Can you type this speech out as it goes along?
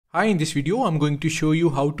Hi, in this video, I'm going to show you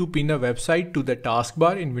how to pin a website to the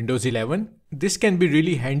taskbar in Windows 11. This can be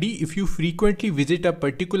really handy if you frequently visit a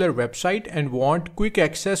particular website and want quick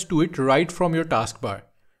access to it right from your taskbar.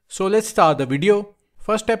 So let's start the video.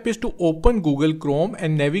 First step is to open Google Chrome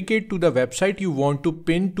and navigate to the website you want to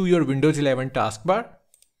pin to your Windows 11 taskbar.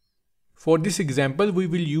 For this example, we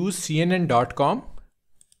will use cnn.com.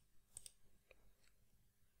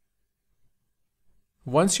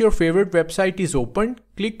 Once your favorite website is opened,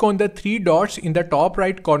 click on the three dots in the top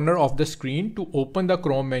right corner of the screen to open the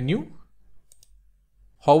Chrome menu.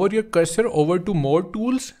 Hover your cursor over to More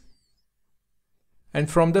Tools, and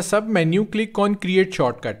from the sub menu click on Create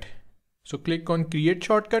Shortcut. So click on Create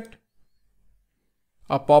Shortcut.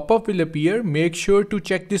 A pop-up will appear. Make sure to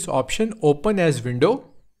check this option, Open as Window.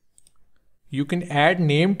 You can add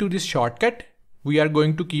name to this shortcut. We are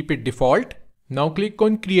going to keep it default. Now click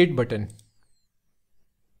on Create button.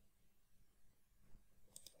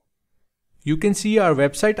 You can see our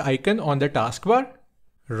website icon on the taskbar.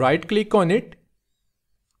 Right click on it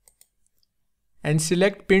and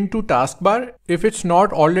select Pin to Taskbar if it's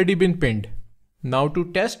not already been pinned. Now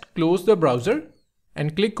to test, close the browser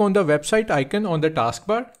and click on the website icon on the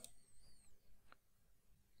taskbar.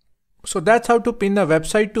 So that's how to pin a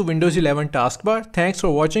website to Windows 11 taskbar. Thanks for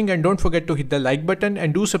watching and don't forget to hit the like button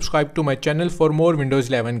and do subscribe to my channel for more Windows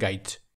 11 guides.